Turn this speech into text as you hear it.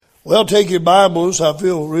Well, take your Bibles. I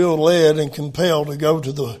feel real led and compelled to go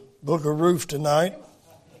to the book of Ruth tonight.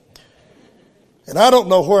 And I don't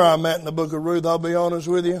know where I'm at in the book of Ruth, I'll be honest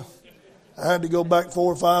with you. I had to go back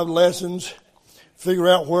 4 or 5 lessons, figure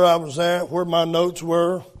out where I was at, where my notes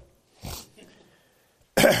were.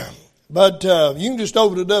 But you can just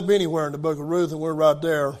open it up anywhere in the book of Ruth, and we're right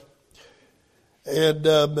there. And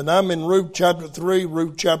but I'm in Ruth chapter 3,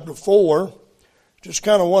 Ruth chapter 4. Just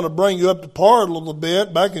kind of want to bring you up to par a little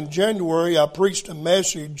bit. Back in January, I preached a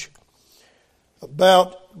message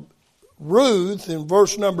about Ruth in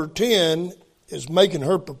verse number 10 is making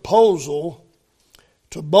her proposal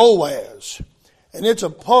to Boaz. And it's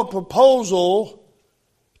a proposal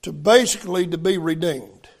to basically to be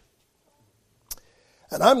redeemed.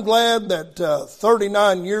 And I'm glad that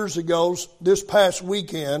 39 years ago, this past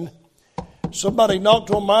weekend, somebody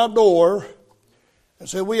knocked on my door and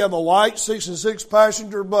said, we have a white 66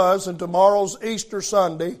 passenger bus and tomorrow's Easter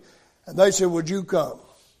Sunday. And they said, would you come?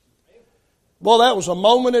 Well, that was a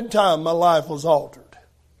moment in time my life was altered.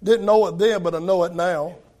 Didn't know it then, but I know it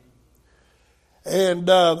now. And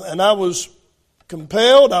I was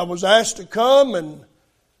compelled, I was asked to come, and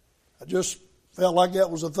I just felt like that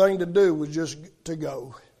was a thing to do, was just to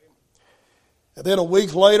go. And then a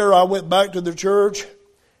week later, I went back to the church.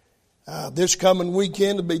 This coming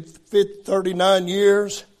weekend to be 39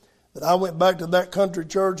 years that I went back to that country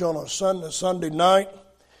church on a Sunday night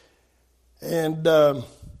and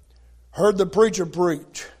heard the preacher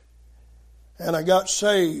preach. And I got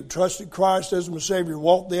saved, trusted Christ as my Savior,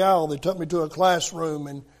 walked the aisle. They took me to a classroom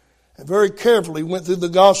and very carefully went through the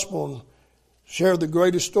gospel and shared the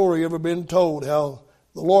greatest story ever been told, how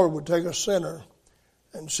the Lord would take a sinner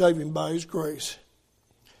and save him by His grace.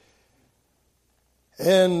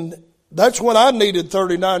 And that's what I needed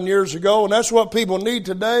 39 years ago, and that's what people need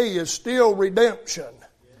today is still redemption.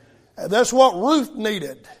 And that's what Ruth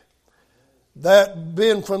needed. That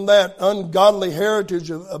being from that ungodly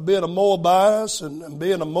heritage of being a Moabitess and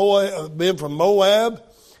being from Moab.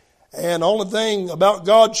 And the only thing about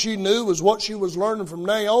God she knew was what she was learning from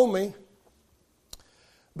Naomi.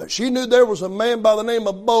 But she knew there was a man by the name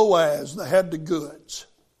of Boaz that had the goods.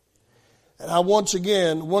 And once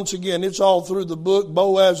again, it's all through the book.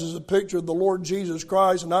 Boaz is a picture of the Lord Jesus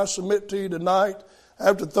Christ. And I submit to you tonight,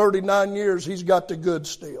 after 39 years, he's got the goods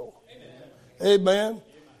still. Amen. Amen.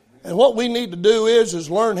 And what we need to do is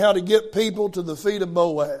learn how to get people to the feet of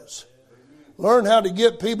Boaz. Learn how to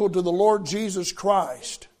get people to the Lord Jesus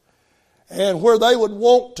Christ. And where they would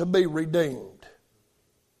want to be redeemed.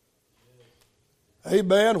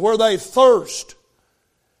 Amen. Where they thirst.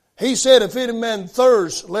 He said, if any man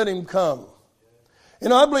thirst, let him come. You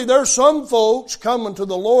know, I believe there's some folks coming to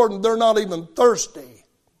the Lord and they're not even thirsty.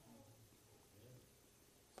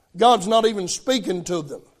 God's not even speaking to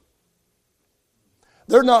them.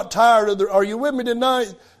 They're not tired of are you with me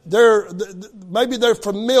tonight? Maybe they're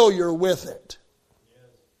familiar with it.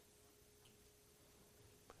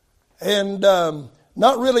 And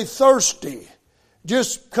not really thirsty.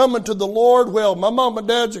 Just coming to the Lord. Well, my mom and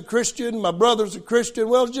dad's a Christian. My brother's a Christian.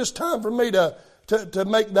 Well, it's just time for me to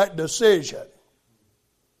make that decision.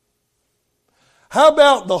 How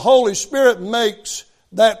about the Holy Spirit makes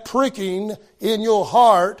that pricking in your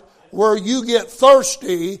heart where you get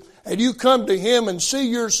thirsty and you come to Him and see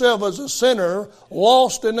yourself as a sinner,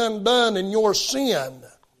 lost and undone in your sin.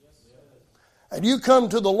 And you come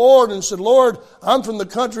to the Lord and said, Lord, I'm from the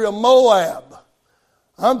country of Moab.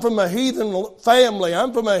 I'm from a heathen family.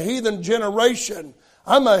 I'm from a heathen generation.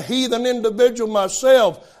 I'm a heathen individual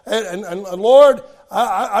myself. And Lord,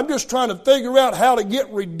 I'm just trying to figure out how to get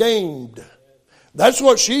redeemed. That's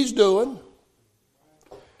what she's doing.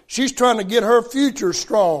 She's trying to get her future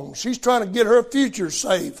strong. She's trying to get her future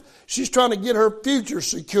safe. She's trying to get her future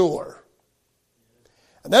secure.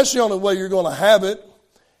 And that's the only way you're going to have it.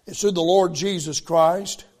 It's through the Lord Jesus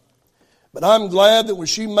Christ. But I'm glad that when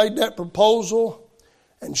she made that proposal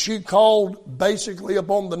and she called basically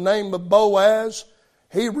upon the name of Boaz,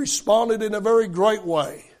 he responded in a very great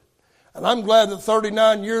way. And I'm glad that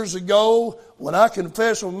 39 years ago, when I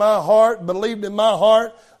confessed with my heart, believed in my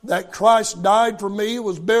heart that Christ died for me,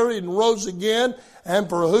 was buried and rose again, and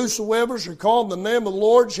for whosoever shall call on the name of the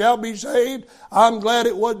Lord shall be saved. I'm glad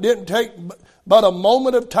it didn't take but a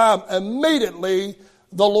moment of time. Immediately,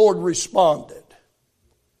 the Lord responded.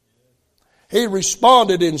 He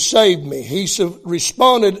responded and saved me. He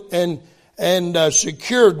responded and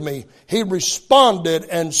secured me. He responded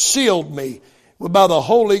and sealed me by the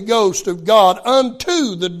Holy Ghost of God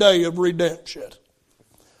unto the day of redemption.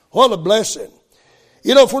 What a blessing.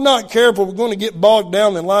 You know, if we're not careful, we're going to get bogged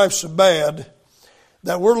down in life so bad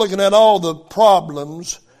that we're looking at all the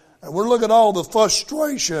problems and we're looking at all the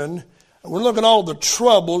frustration, and we're looking at all the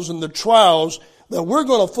troubles and the trials, that we're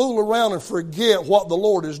going to fool around and forget what the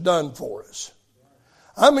Lord has done for us.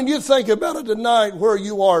 I mean, you think about it tonight, where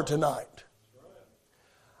you are tonight.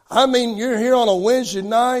 I mean, you're here on a Wednesday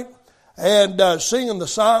night and singing the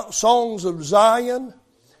songs of Zion.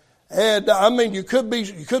 And I mean, you could be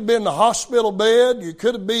in the hospital bed. You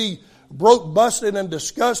could be broke, busted, and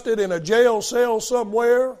disgusted in a jail cell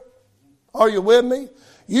somewhere. Are you with me?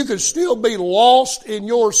 You could still be lost in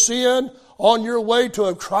your sin on your way to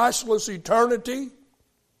a Christless eternity.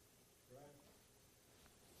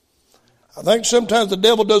 I think sometimes the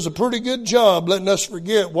devil does a pretty good job letting us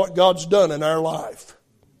forget what God's done in our life.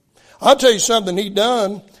 I'll tell you something he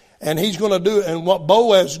done, and he's going to do, and what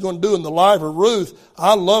Boaz is going to do in the life of Ruth.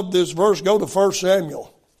 I love this verse. Go to 1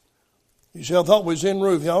 Samuel. You see, I thought we was in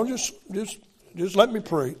Ruth. Y'all just let me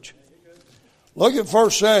preach. Look at 1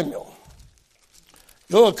 Samuel.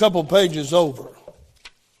 Go a couple pages over.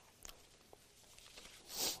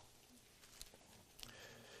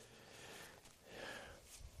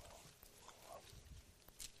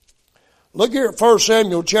 Look here at 1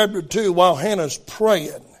 Samuel chapter 2 while Hannah's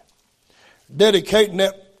praying, dedicating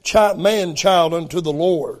that man-child unto the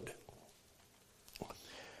Lord.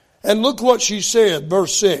 And look what she said,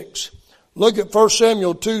 verse 6. Look at 1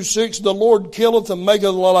 Samuel 2:6. The Lord killeth and maketh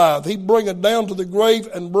alive. He bringeth down to the grave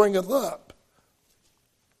and bringeth up.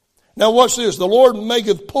 Now watch this. The Lord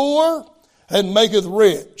maketh poor and maketh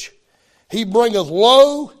rich. He bringeth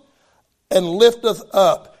low and lifteth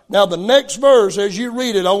up. Now the next verse, as you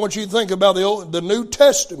read it, I want you to think about the New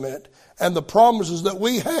Testament and the promises that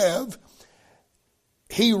we have.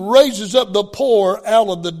 He raises up the poor out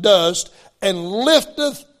of the dust and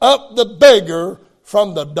lifteth up the beggar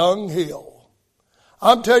from the dunghill.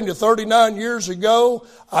 I'm telling you, 39 years ago,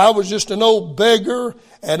 I was just an old beggar,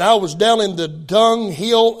 and I was down in the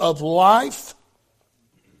dunghill of life.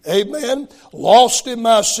 Amen. Lost in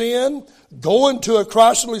my sin, going to a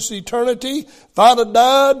Christless eternity. If I'd have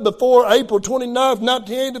died before April 29th,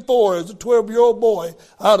 1984, as a 12-year-old boy,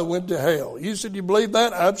 I'd have went to hell. You said you believe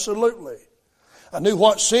that? Absolutely. I knew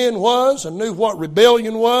what sin was. I knew what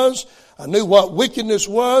rebellion was. I knew what wickedness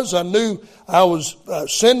was. I knew I was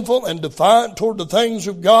sinful and defiant toward the things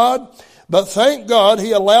of God. But thank God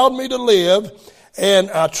He allowed me to live,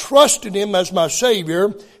 and I trusted Him as my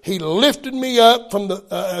Savior. He lifted me up from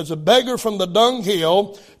as a beggar from the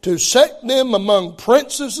dunghill to set them among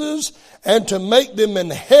princesses and to make them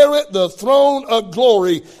inherit the throne of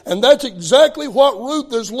glory. And that's exactly what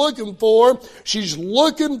Ruth is looking for. She's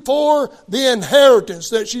looking for the inheritance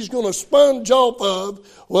that she's going to sponge off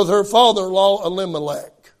of with her father-in-law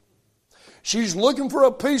Elimelech. She's looking for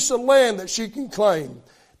a piece of land that she can claim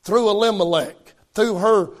through Elimelech, through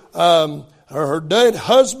her dead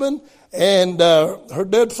husband and her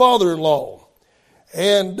dead father-in-law.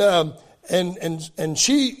 And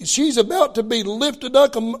she's about to be lifted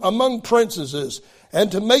up among princesses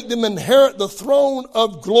and to make them inherit the throne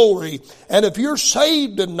of glory. And if you're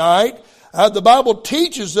saved tonight, the Bible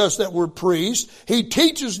teaches us that we're priests. He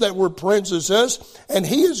teaches that we're princesses, and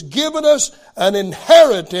He has given us an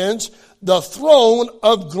inheritance, the throne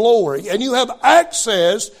of glory. And you have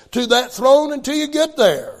access to that throne until you get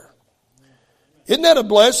there. Isn't that a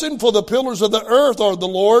blessing? For the pillars of the earth are the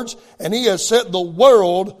Lord's, and He has set the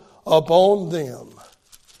world upon them.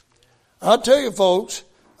 I tell you, folks,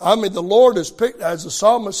 I mean, the Lord has picked, as the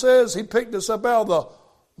psalmist says, He picked us up out of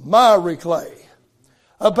the miry clay,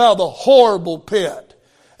 up out of the horrible pit,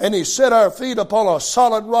 and He set our feet upon a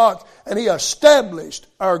solid rock, and He established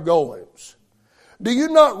our goings. Do you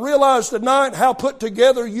not realize tonight how put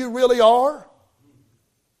together you really are?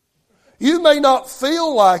 You may not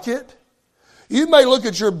feel like it. You may look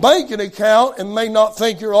at your banking account and may not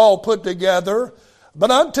think you're all put together. But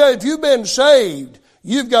I'm telling you, if you've been saved,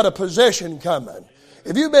 you've got a possession coming.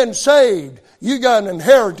 If you've been saved, you've got an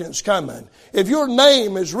inheritance coming. If your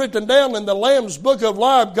name is written down in the Lamb's Book of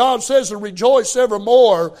Life, God says to rejoice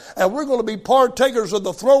evermore, and we're going to be partakers of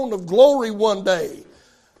the throne of glory one day.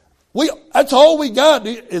 That's all we got.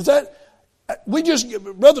 Is that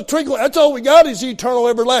Brother Trinkle, that's all we got is eternal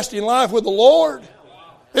everlasting life with the Lord.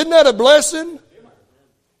 Isn't that a blessing?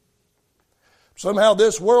 Somehow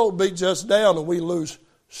this world beats us down and we lose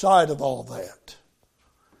sight of all that.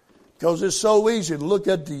 Because it's so easy to look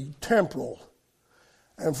at the temporal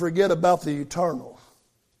and forget about the eternal.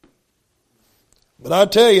 But I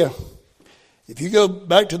tell you, if you go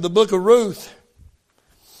back to the book of Ruth,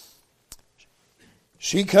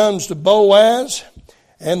 she comes to Boaz,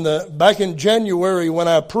 and back in January when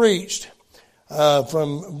I preached,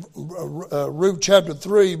 from Ruth chapter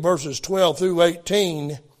 3, verses 12 through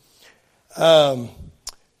 18,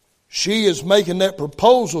 she is making that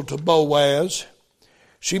proposal to Boaz.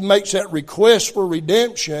 She makes that request for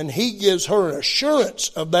redemption. He gives her an assurance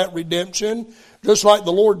of that redemption, just like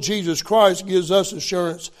the Lord Jesus Christ gives us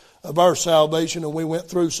assurance of our salvation, and we went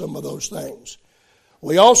through some of those things.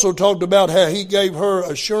 We also talked about how he gave her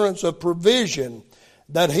assurance of provision,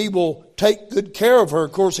 that he will take good care of her.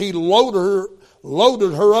 Of course, he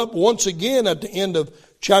loaded her up once again at the end of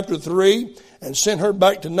chapter 3 and sent her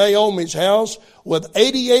back to Naomi's house with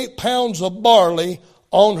 88 pounds of barley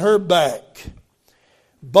on her back.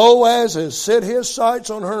 Boaz has set his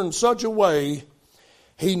sights on her in such a way,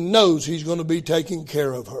 he knows he's going to be taking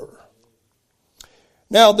care of her.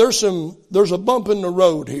 Now, there's a bump in the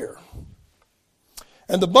road here.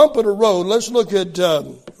 And the bump in the road, let's look at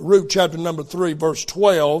Ruth chapter number 3, verse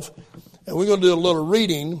 12. And we're going to do a little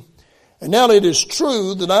reading. And now it is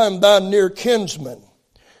true that I am thy near kinsman.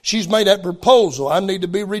 She's made that proposal. I need to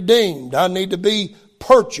be redeemed. I need to be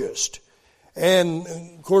purchased. And,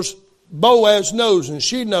 of course, Boaz knows, and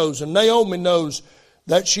she knows, and Naomi knows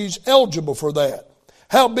that she's eligible for that.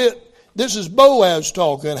 Howbeit, this is Boaz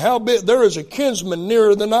talking, howbeit there is a kinsman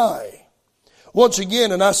nearer than I. Once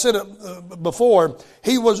again, and I said it before,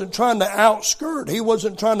 he wasn't trying to outskirt. He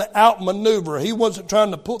wasn't trying to outmaneuver. He wasn't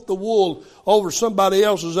trying to put the wool over somebody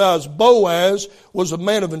else's eyes. Boaz was a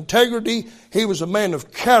man of integrity. He was a man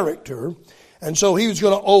of character. And so he was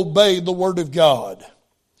going to obey the word of God.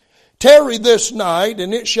 Tarry this night,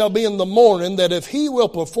 and it shall be in the morning, that if he will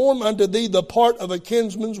perform unto thee the part of a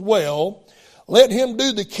kinsman's well, let him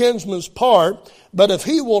do the kinsman's part. But if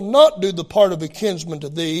he will not do the part of a kinsman to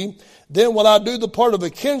thee, then will I do the part of a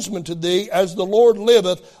kinsman to thee, as the Lord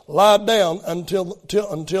liveth, lie down until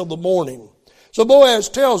the morning. So Boaz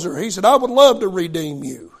tells her, he said, I would love to redeem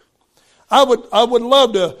you. I would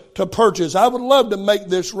love to purchase. I would love to make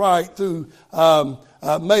this right through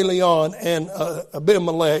Malion and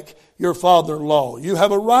Abimelech, your father-in-law. You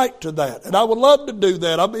have a right to that. And I would love to do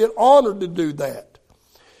that. I'd be honored to do that.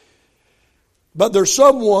 But there's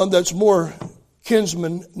someone that's more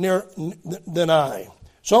kinsman near than I.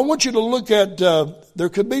 So I want you to look at, there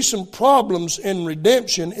could be some problems in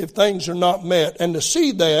redemption if things are not met. And to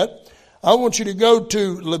see that, I want you to go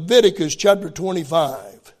to Leviticus chapter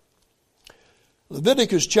 25.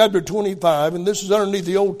 Leviticus chapter 25, and this is underneath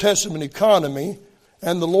the Old Testament economy,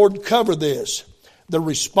 and the Lord covered this. The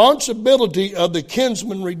responsibility of the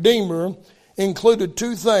Kinsman-Redeemer included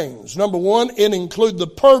two things. Number one, it included the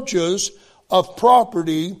purchase of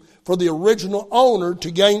property for the original owner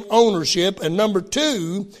to gain ownership. And number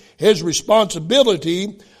two, his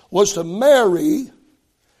responsibility was to marry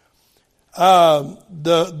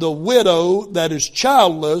the widow that is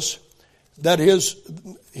childless, that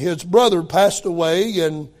his brother passed away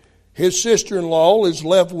and his sister-in-law is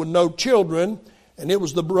left with no children. And it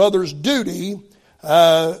was the brother's duty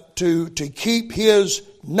to keep his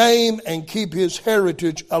name and keep his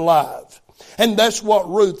heritage alive. And that's what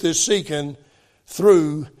Ruth is seeking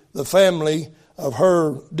through the family of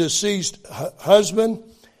her deceased husband.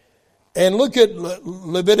 And look at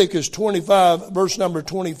Leviticus 25, verse number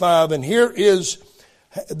 25. And here is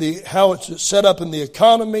how it's set up in the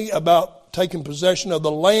economy about taking possession of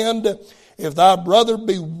the land. If thy brother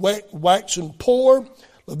be waxen poor,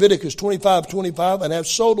 Leviticus 25:25, and have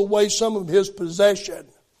sold away some of his possession,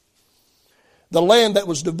 the land that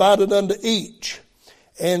was divided unto each.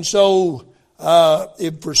 And so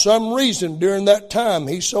if for some reason during that time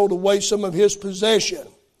he sold away some of his possession,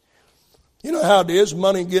 you know how it is,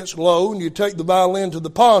 money gets low and you take the violin to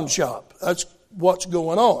the pawn shop. That's what's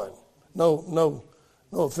going on. No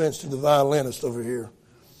offense to the violinist over here.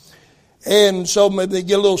 And so maybe they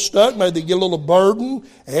get a little stuck, maybe they get a little burdened,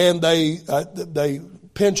 and they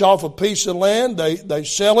pinch off a piece of land, they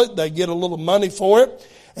sell it, they get a little money for it.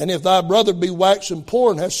 And if thy brother be waxen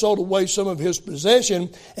poor and has sold away some of his possession,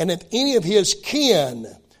 and if any of his kin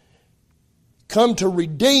come to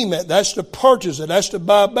redeem it, that's to purchase it, that's to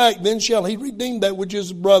buy back, then shall he redeem that which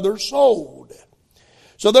his brother sold.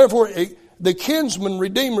 So therefore, the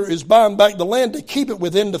kinsman-redeemer is buying back the land to keep it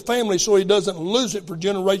within the family so he doesn't lose it for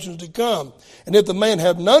generations to come. And if the man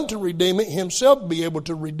have none to redeem it, himself be able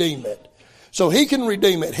to redeem it. So he can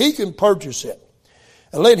redeem it, he can purchase it.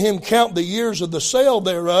 And let him count the years of the sale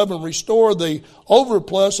thereof, and restore the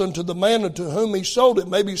overplus unto the man unto whom he sold it.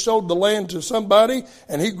 Maybe he sold the land to somebody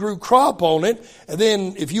and he grew crop on it. And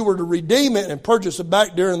then if you were to redeem it and purchase it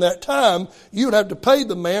back during that time, you'd have to pay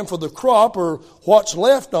the man for the crop or what's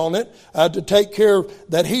left on it to take care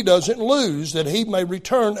that he doesn't lose, that he may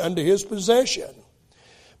return unto his possession.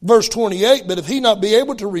 Verse 28, but if he not be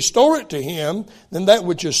able to restore it to him, then that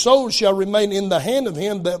which is sold shall remain in the hand of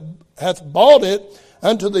him that hath bought it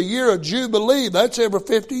unto the year of Jubilee. That's every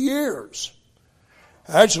 50 years.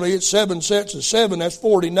 Actually, it's 7 sets of 7. That's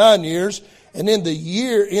 49 years. And in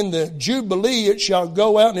the Jubilee, it shall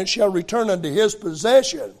go out and it shall return unto his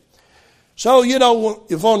possession. So,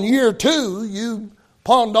 if on year 2 you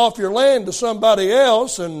pawned off your land to somebody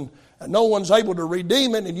else and no one's able to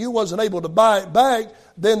redeem it and you wasn't able to buy it back,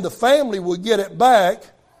 then the family would get it back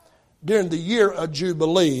during the year of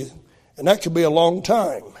Jubilee. And that could be a long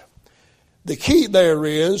time. The key there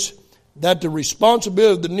is that the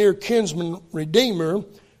responsibility of the near kinsman-redeemer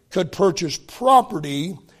could purchase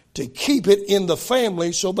property to keep it in the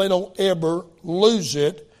family so they don't ever lose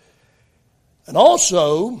it. And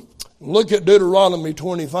also, look at Deuteronomy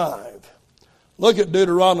 25. Look at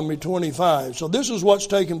Deuteronomy 25. So this is what's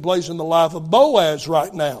taking place in the life of Boaz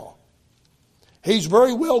right now. He's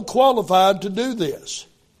very well qualified to do this.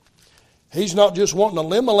 He's not just wanting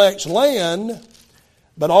Elimelech's land,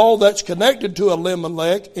 but all that's connected to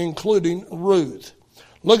Elimelech, including Ruth.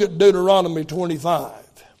 Look at Deuteronomy 25.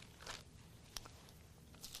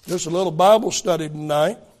 Just a little Bible study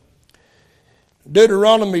tonight.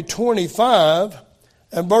 Deuteronomy 25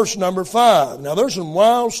 and verse number 5. Now there's some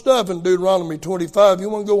wild stuff in Deuteronomy 25. You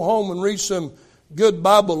want to go home and read some good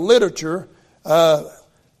Bible literature,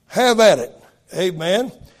 have at it.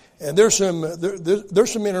 Amen. And there's some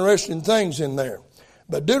interesting things in there.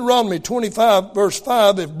 But Deuteronomy 25 verse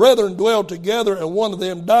 5, if brethren dwell together and one of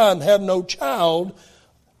them die and have no child,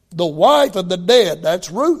 the wife of the dead,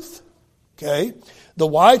 that's Ruth, okay, the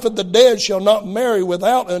wife of the dead shall not marry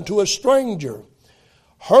without unto a stranger.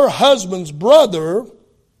 Her husband's brother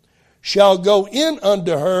shall go in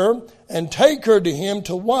unto her and take her to him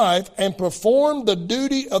to wife and perform the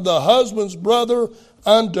duty of the husband's brother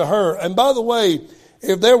unto her. And by the way,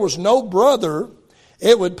 if there was no brother,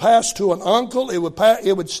 it would pass to an uncle. It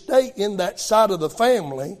would stay in that side of the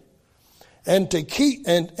family, and to keep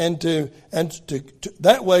and to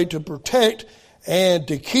that way to protect and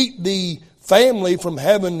to keep the family from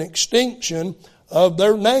having extinction of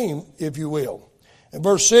their name, if you will. In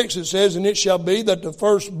verse 6 it says, and it shall be that the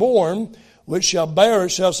firstborn which shall bear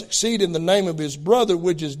shall succeed in the name of his brother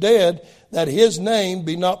which is dead, that his name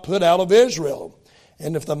be not put out of Israel.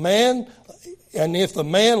 And if the man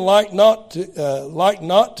like not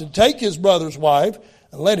to take his brother's wife,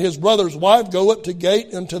 and let his brother's wife go up to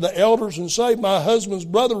gate unto the elders and say, my husband's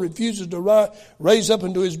brother refuses to raise up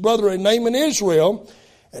unto his brother a name in Israel,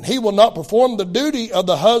 and he will not perform the duty of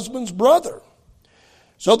the husband's brother.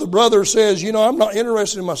 So the brother says, I'm not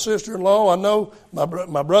interested in my sister-in-law. I know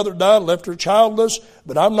my brother died, left her childless,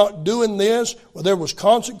 but I'm not doing this. Well, there was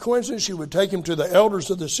consequences. She would take him to the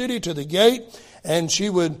elders of the city, to the gate, and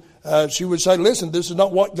she would say, listen, this is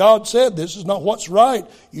not what God said. This is not what's right.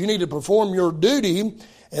 You need to perform your duty.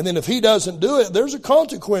 And then if he doesn't do it, there's a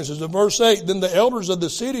consequences. In verse 8, then the elders of the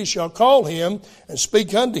city shall call him and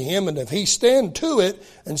speak unto him. And if he stand to it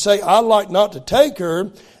and say, I like not to take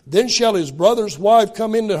her, then shall his brother's wife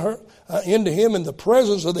come into him in the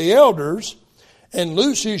presence of the elders and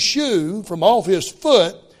loose his shoe from off his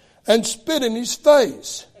foot and spit in his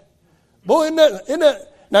face. Boy, isn't that?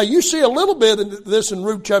 Now you see a little bit of this in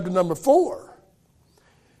Ruth chapter number 4.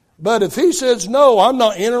 But if he says, no, I'm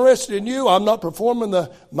not interested in you, I'm not performing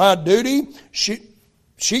my duty, she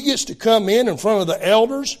gets to come in front of the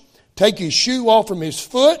elders, take his shoe off from his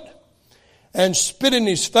foot, and spit in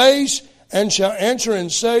his face, and shall answer and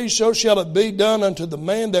say, so shall it be done unto the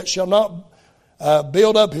man that shall not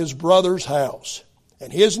build up his brother's house.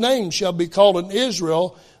 And his name shall be called in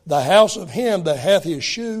Israel, the house of him that hath his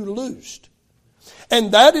shoe loosed.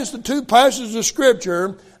 And that is the two passages of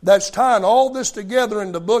Scripture that's tying all this together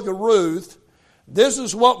in the book of Ruth. This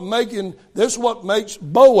is what makes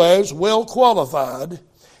Boaz well qualified,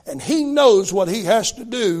 and he knows what he has to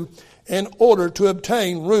do in order to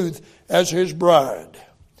obtain Ruth as his bride.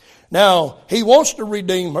 Now, he wants to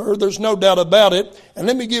redeem her. There's no doubt about it. And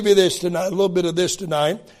let me give you this tonight, a little bit of this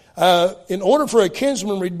tonight. In order for a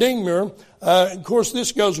kinsman-redeemer, of course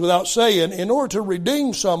this goes without saying, in order to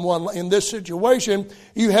redeem someone in this situation,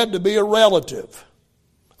 you had to be a relative,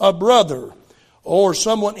 a brother, or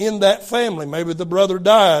someone in that family. Maybe the brother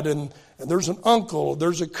died and there's an uncle,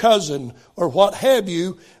 there's a cousin, or what have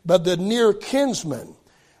you, but the near kinsman.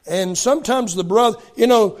 And sometimes the brother,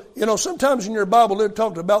 sometimes in your Bible it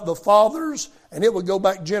talked about the fathers, and it would go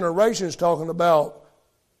back generations talking about,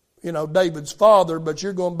 David's father, but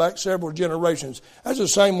you're going back several generations. That's the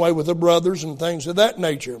same way with the brothers and things of that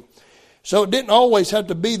nature. So it didn't always have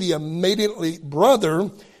to be the immediately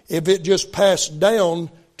brother if it just passed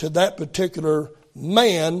down to that particular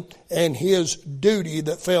man and his duty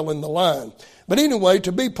that fell in the line. But anyway,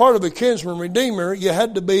 to be part of a kinsman-redeemer, you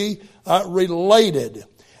had to be related.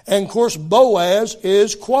 And of course, Boaz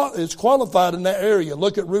is qualified in that area.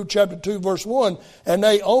 Look at Ruth chapter 2, verse 1. And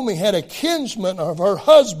Naomi had a kinsman of her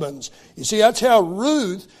husband's. You see, that's how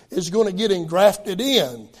Ruth is going to get engrafted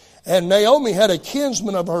in. And Naomi had a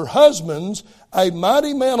kinsman of her husband's, a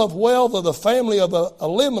mighty man of wealth of the family of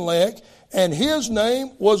Elimelech, and his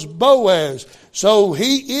name was Boaz. So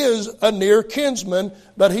he is a near kinsman,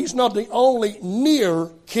 but he's not the only near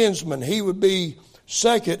kinsman. He would be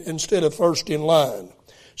second instead of first in line.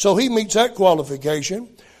 So he meets that qualification.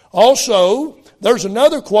 Also, there's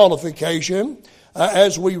another qualification,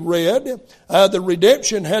 as we read. The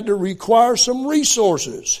redemption had to require some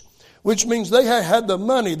resources, which means they had the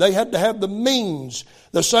money. They had to have the means.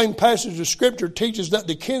 The same passage of Scripture teaches that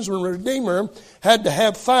the kinsman-redeemer had to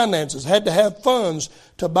have finances, had to have funds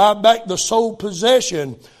to buy back the sold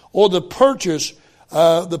possession or the purchase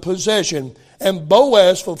the possession. And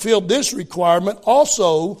Boaz fulfilled this requirement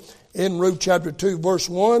also in Ruth chapter 2, verse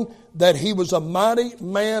 1, that he was a mighty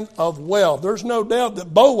man of wealth. There's no doubt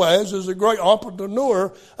that Boaz is a great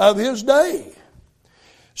entrepreneur of his day.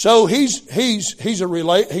 So he's a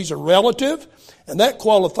relative, and that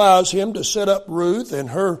qualifies him to set up Ruth and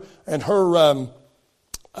her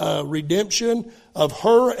redemption of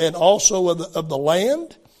her and also of the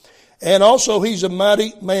land. And also he's a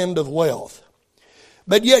mighty man of wealth.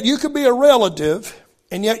 But yet you could be a relative,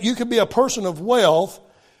 and yet you could be a person of wealth,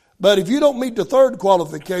 but if you don't meet the third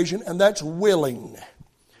qualification, and that's willing.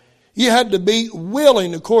 You had to be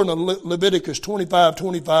willing, according to Leviticus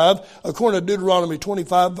 25:25, according to Deuteronomy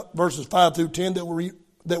 25, verses 5 through 10 that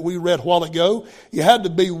we read a while ago. You had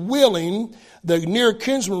to be willing. The near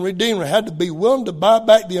kinsman redeemer had to be willing to buy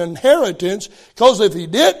back the inheritance, because if he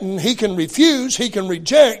didn't, he can refuse, he can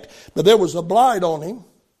reject, but there was a blight on him.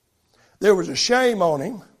 There was a shame on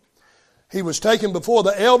him. He was taken before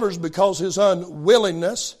the elders because of his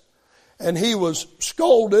unwillingness, and he was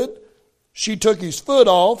scolded. She took his foot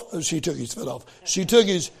off. She took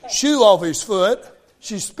his shoe off his foot.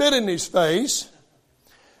 She spit in his face.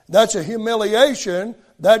 That's a humiliation.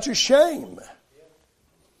 That's a shame.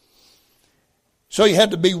 So you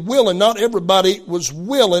had to be willing. Not everybody was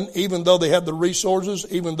willing, even though they had the resources,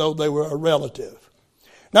 even though they were a relative.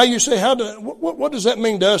 Now you say, what does that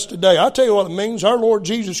mean to us today? I'll tell you what it means. Our Lord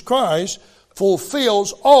Jesus Christ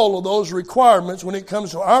fulfills all of those requirements when it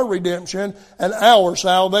comes to our redemption and our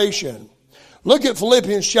salvation. Look at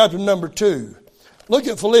Philippians chapter number 2. Look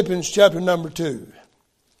at Philippians chapter number 2.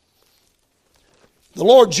 The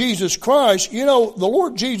Lord Jesus Christ, the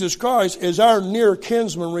Lord Jesus Christ is our near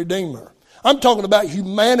kinsman redeemer. I'm talking about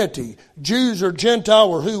humanity, Jews or Gentile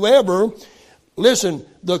or whoever. Listen,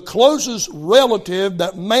 the closest relative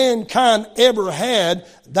that mankind ever had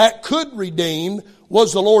that could redeem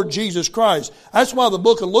was the Lord Jesus Christ. That's why the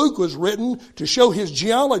book of Luke was written, to show his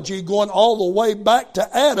genealogy going all the way back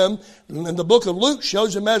to Adam. And the book of Luke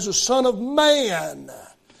shows him as the Son of Man.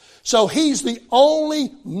 So he's the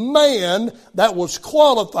only man that was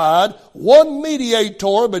qualified, one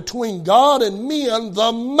mediator between God and men,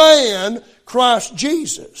 the man, Christ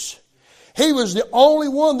Jesus. He was the only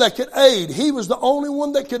one that could aid. He was the only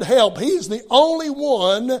one that could help. He's the only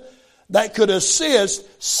one that could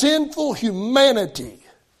assist sinful humanity.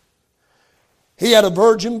 He had a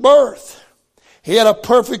virgin birth. He had a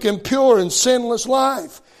perfect and pure and sinless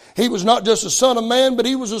life. He was not just a son of man, but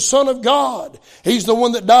he was a son of God. He's the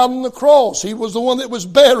one that died on the cross. He was the one that was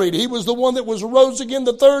buried. He was the one that was rose again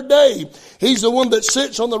the third day. He's the one that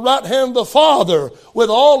sits on the right hand of the Father. With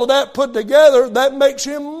all of that put together, that makes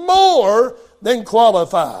him more than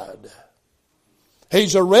qualified.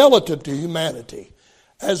 He's a relative to humanity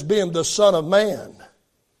as being the Son of Man.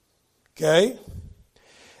 Okay?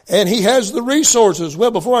 And he has the resources.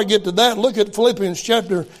 Well, before I get to that, look at Philippians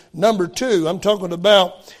chapter number 2. I'm talking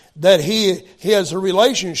about that he has a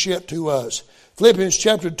relationship to us. Philippians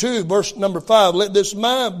chapter 2, verse number 5. Let this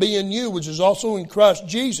mind be in you, which is also in Christ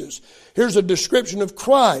Jesus. Here's a description of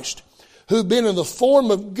Christ, who being in the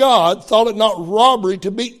form of God, thought it not robbery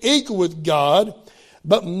to be equal with God,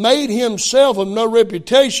 but made himself of no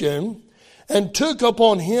reputation, and took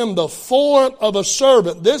upon him the form of a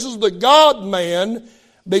servant. This is the God-man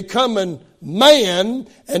becoming man,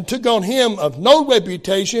 and took on him of no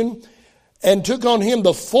reputation, and took on him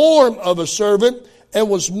the form of a servant, and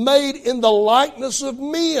was made in the likeness of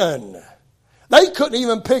men. They couldn't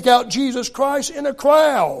even pick out Jesus Christ in a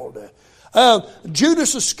crowd.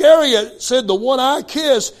 Judas Iscariot said, the one I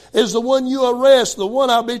kiss is the one you arrest. The one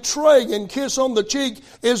I betray and kiss on the cheek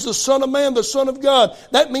is the Son of Man, the Son of God.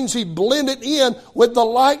 That means he blended in with the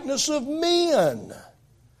likeness of men.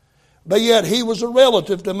 But yet he was a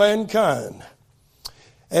relative to mankind.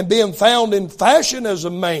 And being found in fashion as a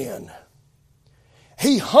man,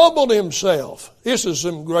 he humbled himself. This is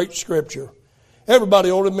some great scripture. Everybody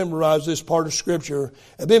ought to memorize this part of Scripture.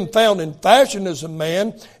 And being found in fashion as a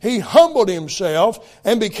man, he humbled himself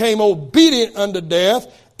and became obedient unto death,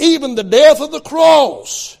 even the death of the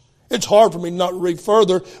cross. It's hard for me not to read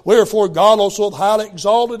further. Wherefore God also hath highly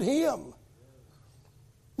exalted him.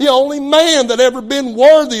 The only man that ever been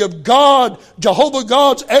worthy of God, Jehovah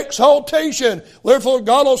God's exaltation. Wherefore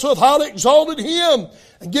God also hath highly exalted him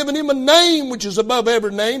and given him a name which is above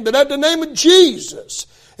every name, that at the name of Jesus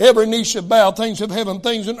every knee shall bow, things of heaven,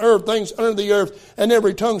 things in earth, things under the earth, and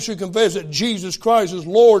every tongue shall confess that Jesus Christ is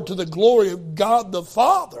Lord, to the glory of God the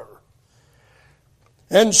Father.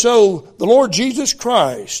 And so the Lord Jesus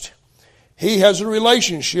Christ, he has a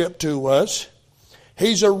relationship to us.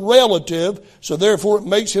 He's a relative, so therefore it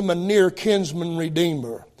makes him a near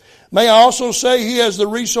kinsman-redeemer. May I also say he has the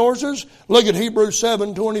resources? Look at Hebrews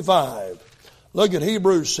 7:25. Look at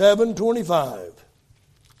Hebrews 7:25.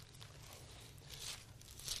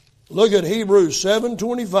 Look at Hebrews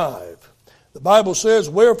 7:25. The Bible says,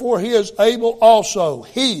 wherefore he is able also.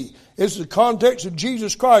 He is the context of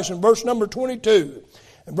Jesus Christ in verse number 22.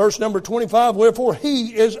 In verse number 25, wherefore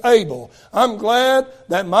he is able. I'm glad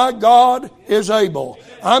that my God is able.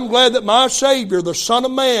 I'm glad that my Savior, the Son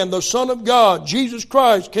of Man, the Son of God, Jesus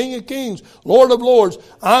Christ, King of Kings, Lord of Lords,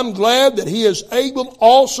 I'm glad that he is able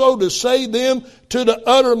also to save them to the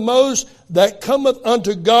uttermost that cometh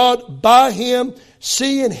unto God by him,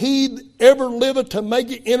 seeing he ever liveth to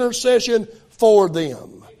make intercession for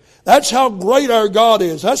them. That's how great our God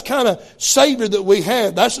is. That's the kind of Savior that we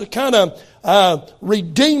have. That's the kind of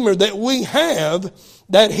Redeemer that we have,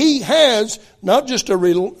 that he has not just a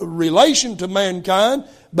relation to mankind,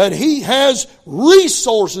 but he has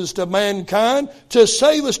resources to mankind to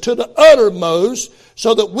save us to the uttermost,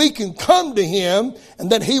 so that we can come to him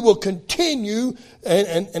and that he will continue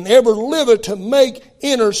and ever live to make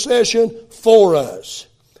intercession for us.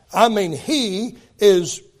 I mean, he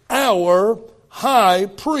is our high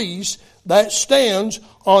priest that stands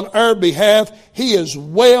on our behalf. He is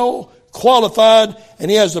well qualified and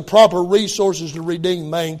he has the proper resources to redeem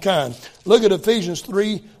mankind. Look at Ephesians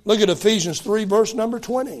 3. Look at Ephesians 3 verse number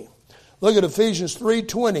 20. Look at Ephesians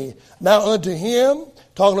 3:20. Now unto him,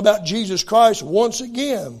 talking about Jesus Christ once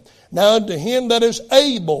again. Now unto him that is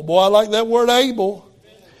able, boy I like that word able,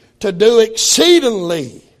 to do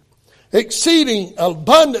exceeding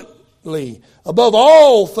abundantly above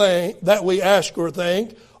all things that we ask or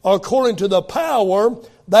think, according to the power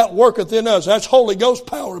that worketh in us. That's Holy Ghost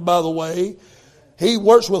power, by the way. He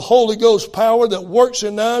works with Holy Ghost power that works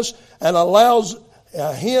in us and allows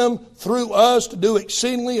him through us to do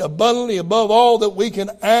exceedingly abundantly above all that we can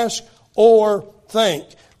ask or think.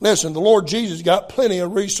 Listen, the Lord Jesus got plenty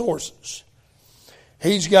of resources.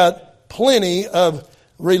 He's got plenty of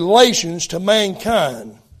relations to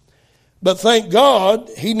mankind. But thank God,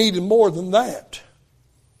 he needed more than that.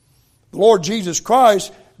 The Lord Jesus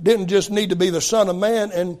Christ didn't just need to be the Son of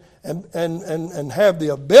Man and have the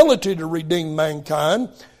ability to redeem mankind,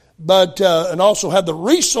 but and also have the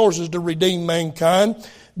resources to redeem mankind,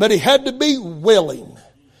 but he had to be willing.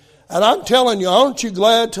 And I'm telling you, aren't you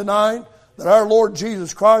glad tonight that our Lord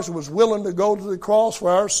Jesus Christ was willing to go to the cross for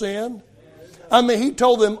our sin? I mean, he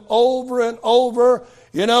told them over and over,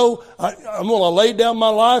 you know, I'm going to lay down my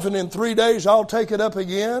life and in 3 days I'll take it up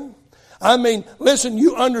again. I mean, listen,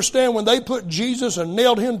 you understand when they put Jesus and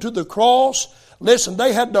nailed him to the cross, listen,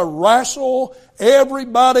 they had to wrestle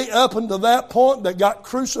everybody up until that point that got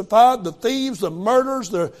crucified, the thieves, the murderers,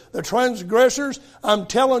 the transgressors. I'm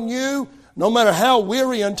telling you, no matter how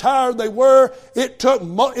weary and tired they were, it took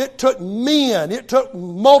men, it took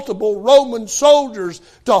multiple Roman soldiers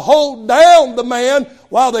to hold down the man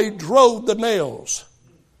while they drove the nails.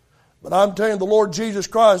 But I'm telling you, the Lord Jesus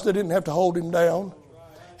Christ, they didn't have to hold him down.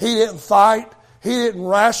 He didn't fight. He didn't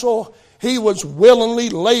wrestle. He was willingly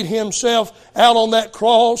laid himself out on that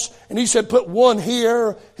cross. And he said, put one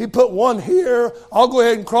here. He put one here. I'll go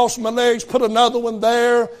ahead and cross my legs. Put another one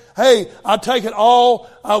there. Hey, I take it all.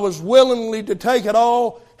 I was willingly to take it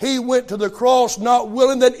all. He went to the cross not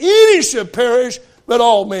willing that any should perish, but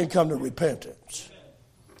all men come to repentance.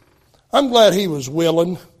 I'm glad he was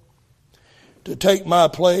willing to take my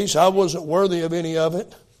place. I wasn't worthy of any of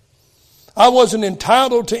it. I wasn't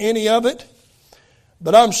entitled to any of it.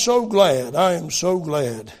 But I'm so glad, I am so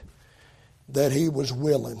glad that he was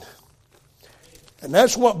willing. And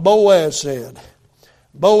that's what Boaz said.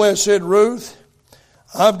 Boaz said, Ruth,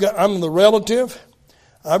 I'm the relative.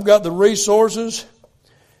 I've got the resources.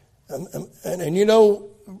 And you know,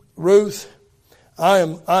 Ruth, I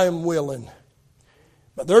am willing.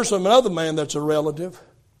 But there's another man that's a relative.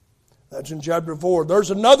 That's in chapter 4.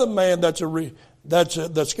 There's another man that's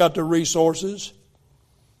got the resources.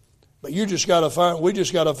 But we just got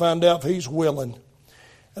to find out if he's willing.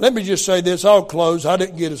 And let me just say this, I'll close. I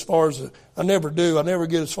didn't get as far as, I never do. I never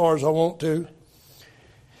get as far as I want to.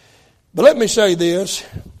 But let me say this.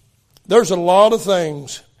 There's a lot of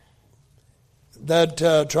things that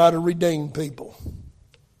try to redeem people.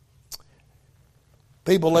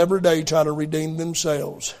 People every day try to redeem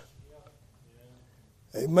themselves.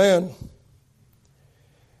 Amen.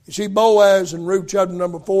 You see, Boaz in Ruth chapter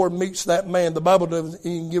number 4 meets that man. The Bible doesn't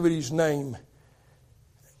even give it his name.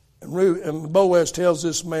 And Boaz tells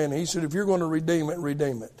this man, he said, if you're going to redeem it,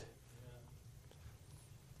 redeem it.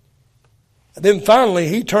 And then finally,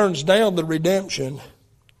 he turns down the redemption.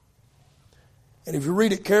 And if you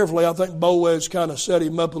read it carefully, I think Boaz kind of set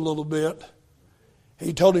him up a little bit.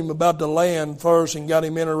 He told him about the land first and got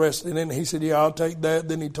him interested in it. He said, yeah, I'll take that.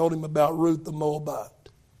 Then he told him about Ruth the Moabite.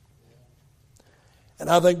 And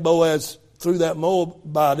I think Boaz threw that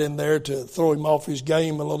Moabite in there to throw him off his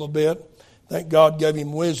game a little bit. Thank God gave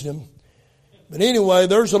him wisdom. But anyway,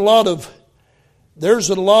 there's a lot of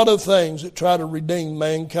things that try to redeem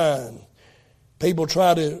mankind. People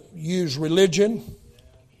try to use religion.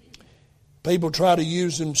 People try to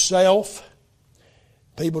use themselves.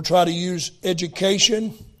 People try to use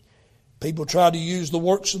education. People try to use the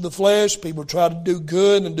works of the flesh. People try to do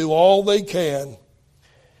good and do all they can.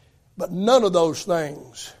 But none of those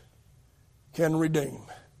things can redeem.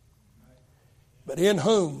 But in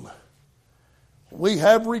whom we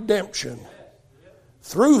have redemption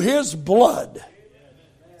through His blood,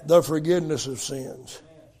 the forgiveness of sins.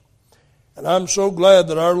 And I'm so glad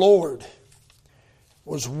that our Lord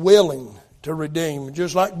was willing to redeem,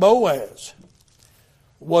 just like Boaz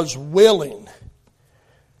was willing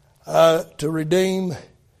to redeem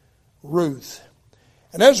Ruth.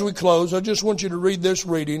 And as we close, I just want you to read this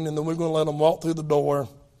reading, and then we're going to let them walk through the door.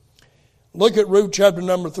 Look at Ruth chapter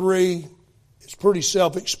number 3. It's pretty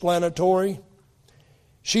self-explanatory.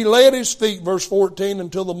 She lay at his feet, verse 14,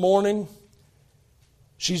 until the morning.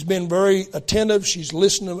 She's been very attentive. She's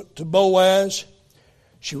listening to Boaz.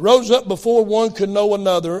 She rose up before one could know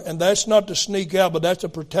another, and that's not to sneak out, but that's a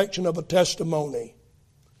protection of a testimony.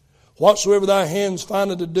 Whatsoever thy hands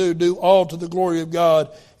findeth to do, do all to the glory of God.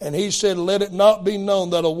 And he said, let it not be known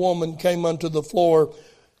that a woman came unto the floor.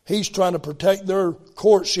 He's trying to protect their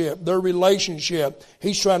courtship, their relationship.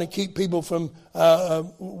 He's trying to keep people from,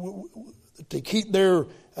 to keep their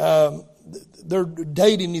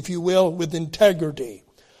dating, if you will, with integrity.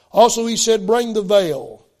 Also he said, bring the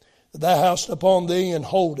veil that thou hast upon thee and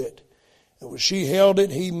hold it. And when she held it,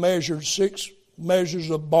 he measured 6 measures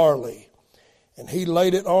of barley. And he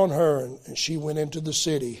laid it on her, and she went into the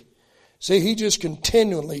city. See, he just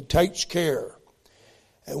continually takes care.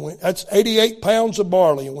 And that's 88 pounds of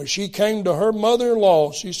barley. And when she came to her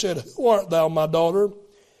mother-in-law, she said, who art thou, my daughter?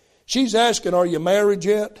 She's asking, are you married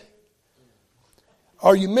yet?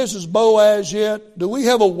 Are you Mrs. Boaz yet? Do we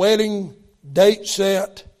have a wedding date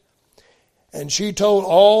set? And she told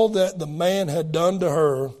all that the man had done to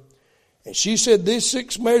her. And she said, these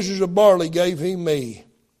 6 measures of barley gave he me.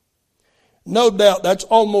 No doubt that's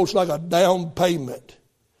almost like a down payment.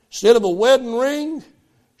 Instead of a wedding ring,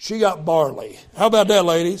 she got barley. How about that,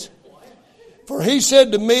 ladies? For he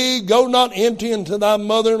said to me, go not empty into thy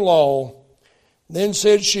mother-in-law. Then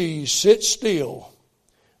said she, sit still.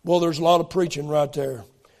 Well, there's a lot of preaching right there.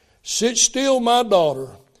 Sit still, my daughter,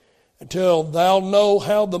 until thou know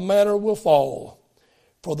how the matter will fall.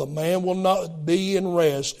 For the man will not be in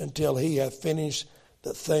rest until he have finished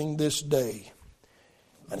the thing this day.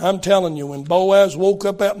 And I'm telling you, when Boaz woke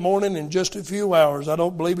up that morning in just a few hours, I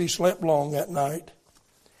don't believe he slept long that night.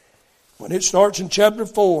 When it starts in chapter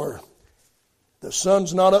 4, the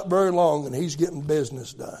sun's not up very long and he's getting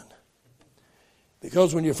business done.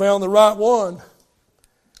 Because when you found the right one,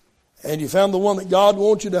 and you found the one that God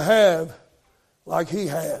wants you to have, like he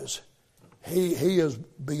has, he is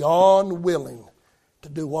beyond willing to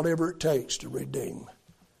do whatever it takes to redeem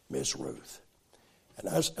Miss Ruth.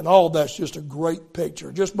 And all that's just a great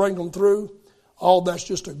picture. Just bring them through. All that's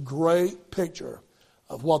just a great picture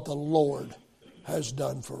of what the Lord has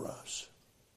done for us.